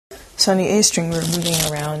So on the A string, we're moving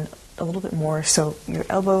around a little bit more, so your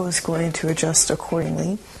elbow is going to adjust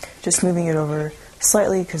accordingly, just moving it over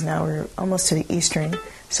slightly because now we're almost to the E string,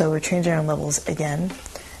 so we're changing our levels again.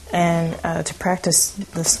 And to practice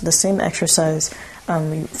the same exercise,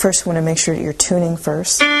 you first want to make sure that you're tuning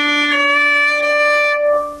first.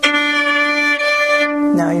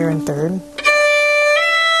 Now you're in third.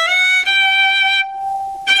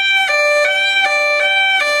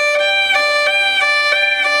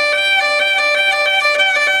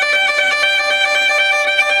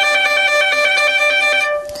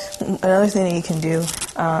 Another thing that you can do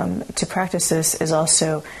to practice this is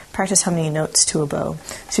also practice how many notes to a bow.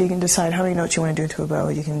 So you can decide how many notes you want to do to a bow.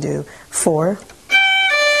 You can do 4,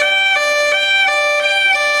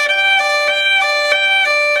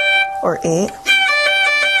 or 8,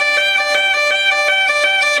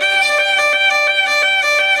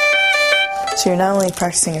 so you're not only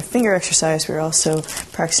practicing a finger exercise, but you're also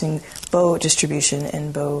practicing bow distribution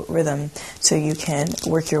and bow rhythm. So you can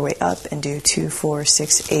work your way up and do 2, 4,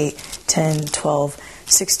 6, 8, 10, 12,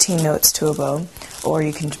 16 notes to a bow, or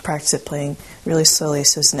you can practice it playing really slowly,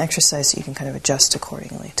 so it's an exercise that you can kind of adjust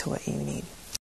accordingly to what you need.